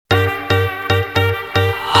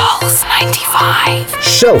Pulse 95.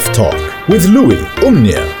 Shelf Talk with Louis,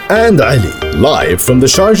 Umnia, and Ali. Live from the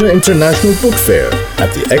Sharjah International Book Fair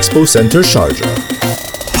at the Expo Center, Sharjah.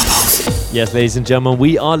 Yes, ladies and gentlemen,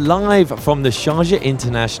 we are live from the Sharjah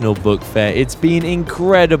International Book Fair. It's been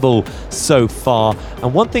incredible so far.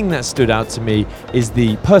 And one thing that stood out to me is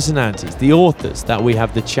the personalities, the authors that we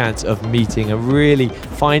have the chance of meeting and really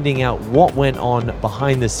finding out what went on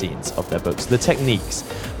behind the scenes of their books, the techniques,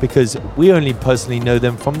 because we only personally know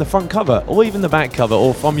them from the front cover or even the back cover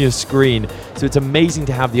or from your screen. So it's amazing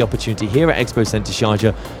to have the opportunity here at Expo Center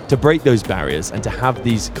Sharjah to break those barriers and to have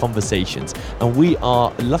these conversations. And we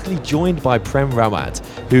are luckily joined by Prem Rawat,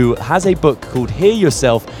 who has a book called Hear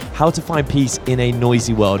Yourself, How to Find Peace in a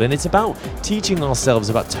Noisy World. And it's about teaching ourselves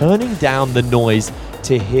about turning down the noise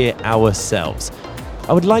to hear ourselves.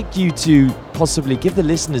 I would like you to possibly give the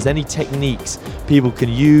listeners any techniques people can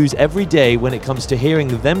use every day when it comes to hearing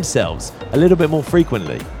themselves a little bit more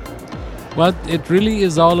frequently. Well, it really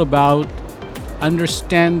is all about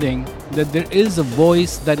understanding that there is a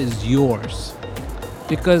voice that is yours.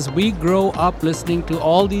 Because we grow up listening to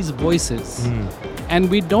all these voices and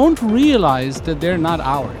we don't realize that they're not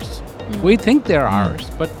ours. We think they're ours,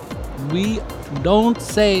 but we don't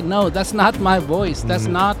say, no, that's not my voice. That's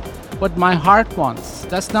not what my heart wants.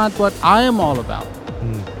 That's not what I am all about.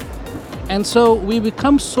 And so we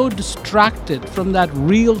become so distracted from that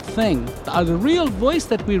real thing, the real voice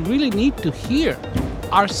that we really need to hear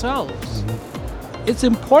ourselves. It's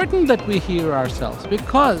important that we hear ourselves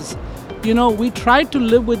because, you know, we try to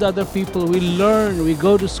live with other people. We learn, we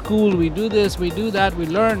go to school, we do this, we do that, we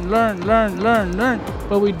learn,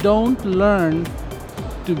 but we don't learn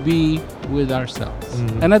to be with ourselves.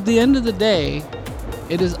 And at the end of the day,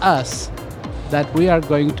 it is us that we are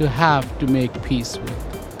going to have to make peace with.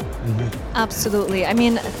 Absolutely. I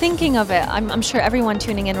mean, thinking of it, I'm sure everyone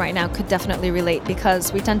tuning in right now could definitely relate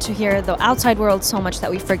because we tend to hear the outside world so much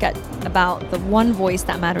that we forget about the one voice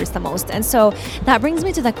that matters the most. And so that brings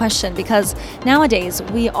me to the question, because nowadays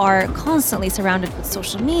we are constantly surrounded with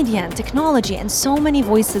social media and technology and so many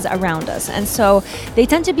voices around us. And so they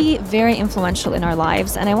tend to be very influential in our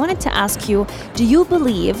lives. And I wanted to ask you, do you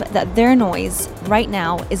believe that their noise right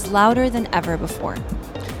now is louder than ever before?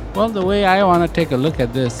 Well, the way I want to take a look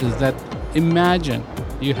at this is that imagine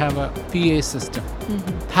you have a PA system,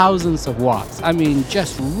 thousands of watts. I mean,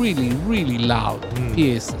 just really, really loud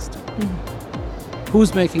PA system.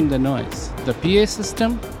 Who's making the noise? The PA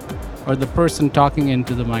system or the person talking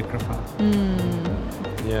into the microphone?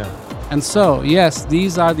 Yeah. And so, yes,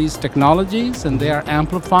 these are these technologies and they are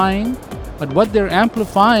amplifying, but what they're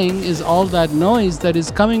amplifying is all that noise that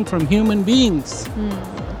is coming from human beings.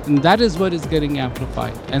 And that is what is getting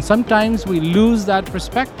amplified. And sometimes we lose that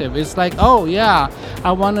perspective. It's like, oh yeah,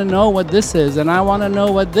 I want to know what this is and I want to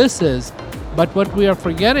know what this is. But what we are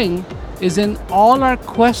forgetting is in all our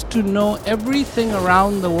quest to know everything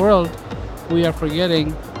around the world, we are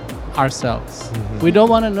forgetting ourselves. We don't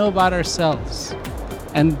want to know about ourselves.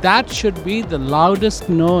 And that should be the loudest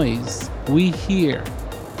noise we hear.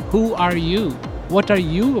 Who are you? What are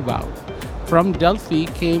you about? From Delphi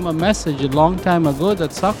came a message a long time ago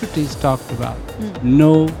that Socrates talked about.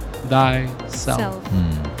 Know thyself.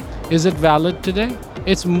 Is it valid today?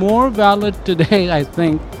 It's more valid today, I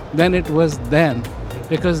think, than it was then.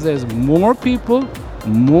 Because there's more people,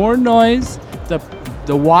 more noise, the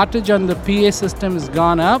wattage on the PA system has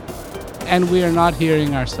gone up, and we are not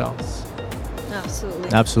hearing ourselves.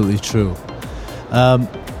 Absolutely true.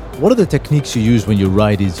 One of the techniques you use when you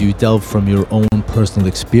write is you delve from your own personal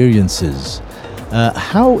experiences.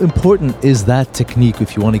 How important is that technique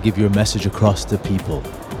if you want to give your message across to people?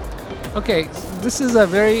 Okay, this is a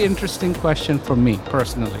very interesting question for me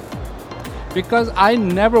personally. Because I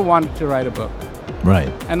never wanted to write a book.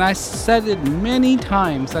 Right. And I said it many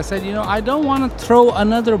times. I said, I don't want to throw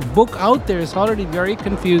another book out there. It's already very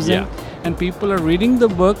confusing. And people are reading the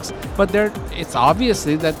books, but it's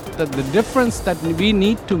obviously that the difference that we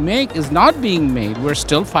need to make is not being made. We're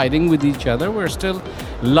still fighting with each other. We're still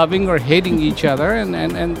loving or hating each other.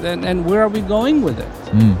 And where are we going with it?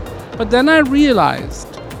 But then I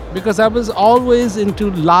realized, because I was always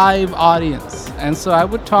into live audience. And so I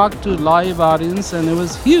would talk to live audience and it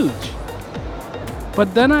was huge.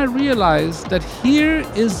 But then I realized that here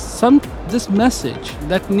is this message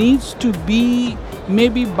that needs to be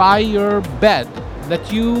maybe by your bed,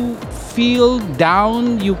 that you feel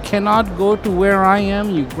down, you cannot go to where I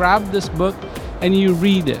am, you grab this book and you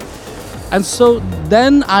read it. And so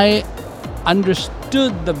then I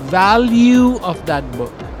understood the value of that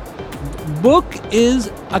book. Book is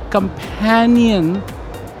a companion,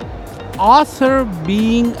 author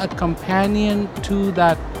being a companion to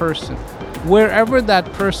that person. wherever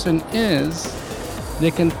that person is,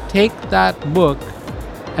 they can take that book,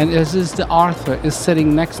 and as is the author is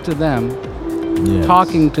sitting next to them, Yes.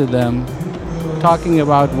 talking to them, talking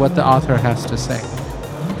about what the author has to say.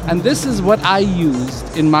 And this is what I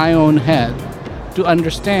used in my own head to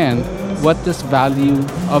understand what this value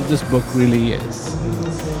of this book really is.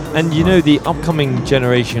 And you know, the upcoming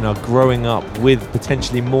generation are growing up with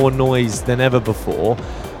potentially more noise than ever before.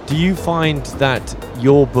 Do you find that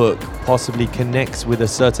your book possibly connects with a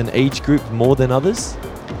certain age group more than others?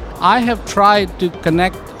 I have tried to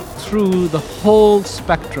connect through the whole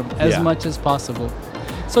spectrum as Yeah. much as possible.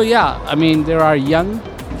 So yeah, I mean, there are young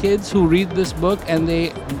kids who read this book and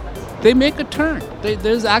they make a turn.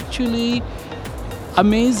 There's actually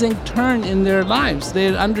amazing turn in their lives.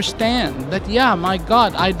 They understand that, yeah, my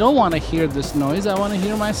God, I don't want to hear this noise. I want to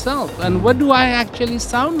hear myself. And what do I actually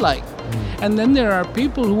sound like? And then there are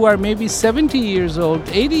people who are maybe 70 years old,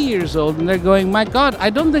 80 years old, and they're going, my God, I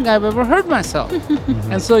don't think I've ever heard myself.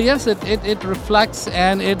 And so, yes, it reflects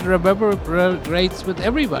and it reverberates with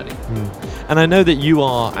everybody. And I know that you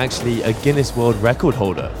are actually a Guinness World Record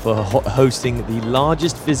holder for hosting the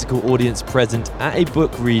largest physical audience present at a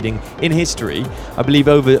book reading in history. I believe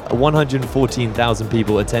over 114,000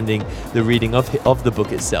 people attending the reading of the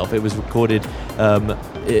book itself. It was recorded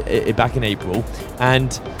back in April.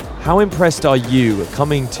 And how impressed are you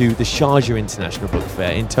coming to the Sharjah International Book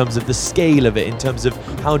Fair in terms of the scale of it, in terms of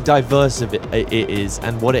how diverse it is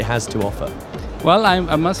and what it has to offer? Well,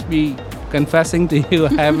 I must be confessing to you,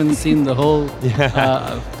 I haven't seen the whole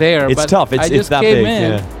fair. It's but tough. I It's just that came big.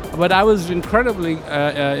 in, Yeah. but I was incredibly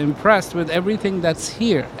impressed with everything that's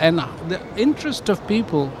here and the interest of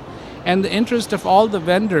people and the interest of all the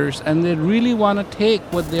vendors, and they really want to take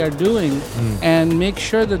what they are doing and make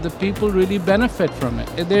sure that the people really benefit from it.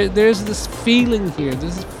 There's this feeling here,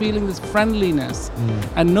 this friendliness,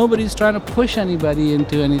 and nobody's trying to push anybody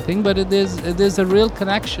into anything, but there's a real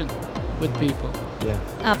connection with people. Yeah.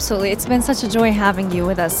 Absolutely. It's been such a joy having you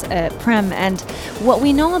with us, Prem. And what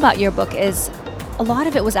we know about your book is a lot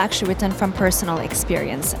of it was actually written from personal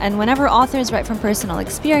experience. And whenever authors write from personal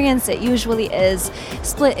experience, it usually is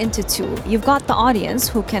split into two. You've got the audience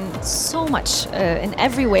who can so much in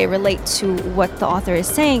every way relate to what the author is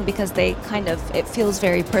saying because they it feels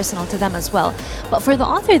very personal to them as well. But for the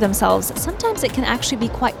author themselves, sometimes it can actually be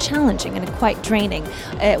quite challenging and quite draining.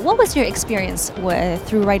 What was your experience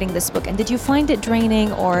through writing this book? And did you find it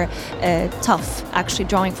draining or tough actually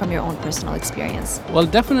drawing from your own personal experience? Well,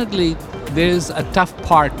 definitely there's a tough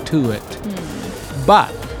part to it.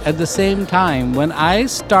 But at the same time, when I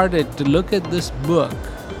started to look at this book,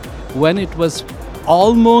 when it was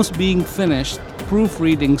almost being finished,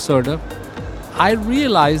 proofreading sort of, I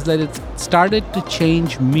realized that it started to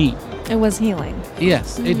change me. It was healing.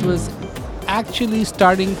 Yes, it was actually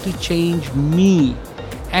starting to change me.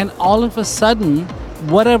 And all of a sudden,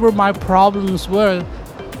 whatever my problems were,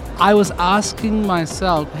 I was asking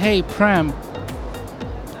myself, hey, Prem,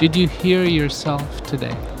 did you hear yourself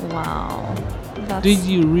today? Wow. Did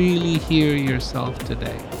you really hear yourself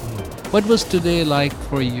today? What was today like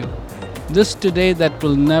for you? This today that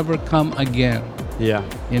will never come again. Yeah.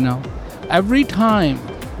 You know, every time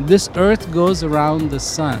this earth goes around the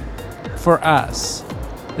sun, for us,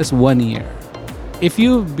 it's 1 year. If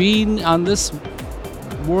you've been on this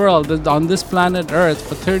world, on this planet Earth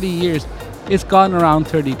for 30 years, it's gone around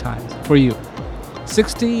 30 times for you.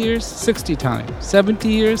 60 years, 60 times. 70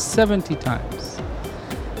 years, 70 times.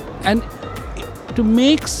 And to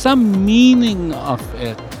make some meaning of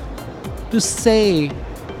it, to say,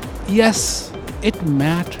 yes, it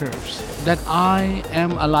matters that I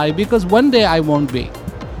am alive, because one day I won't be,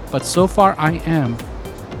 but so far I am.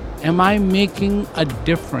 Am I making a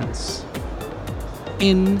difference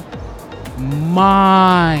in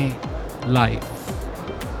my life?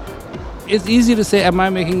 It's easy to say, am I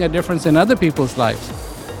making a difference in other people's lives?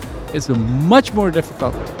 It's much more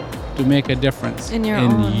difficult to make a difference in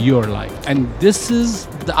your life. And this is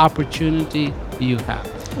the opportunity you have.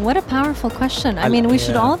 What a powerful question. I mean, we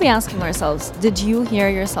should all be asking ourselves, did you hear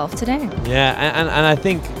yourself today? Yeah, and I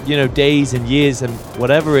think, days and years and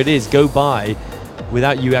whatever it is go by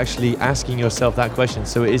without you actually asking yourself that question.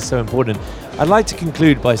 So it is so important. I'd like to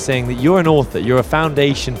conclude by saying that you're an author, you're a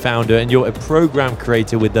foundation founder, and you're a program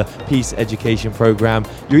creator with the Peace Education Program.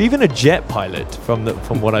 You're even a jet pilot from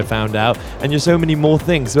what I found out, and you're so many more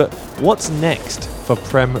things. But what's next for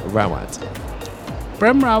Prem Rawat?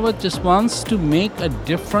 Prem Rawat just wants to make a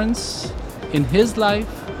difference in his life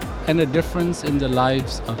and a difference in the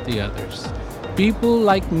lives of the others. People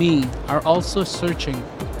like me are also searching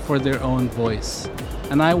for their own voice,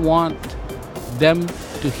 and I want them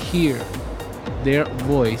to hear their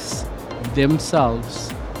voice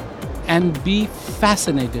themselves and be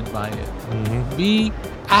fascinated by it. Be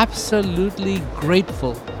absolutely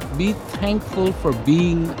grateful. Be thankful for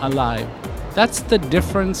being alive. That's the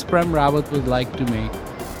difference Prem Rawat would like to make.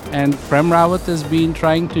 And Prem Rawat has been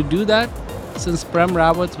trying to do that since Prem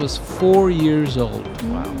Rawat was 4 years old.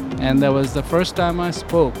 Wow. And that was the first time I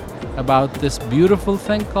spoke about this beautiful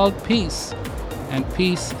thing called peace. And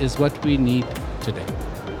peace is what we need today.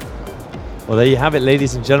 Well, there you have it,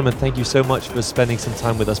 ladies and gentlemen. Thank you so much for spending some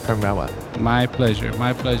time with us, Prem Rawat. My pleasure.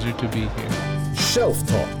 My pleasure to be here. Shelf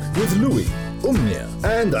Talk with Louis, Umnia,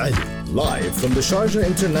 and Ali, live from the Sharjah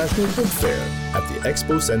International Book Fair at the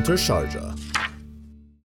Expo Center, Sharjah.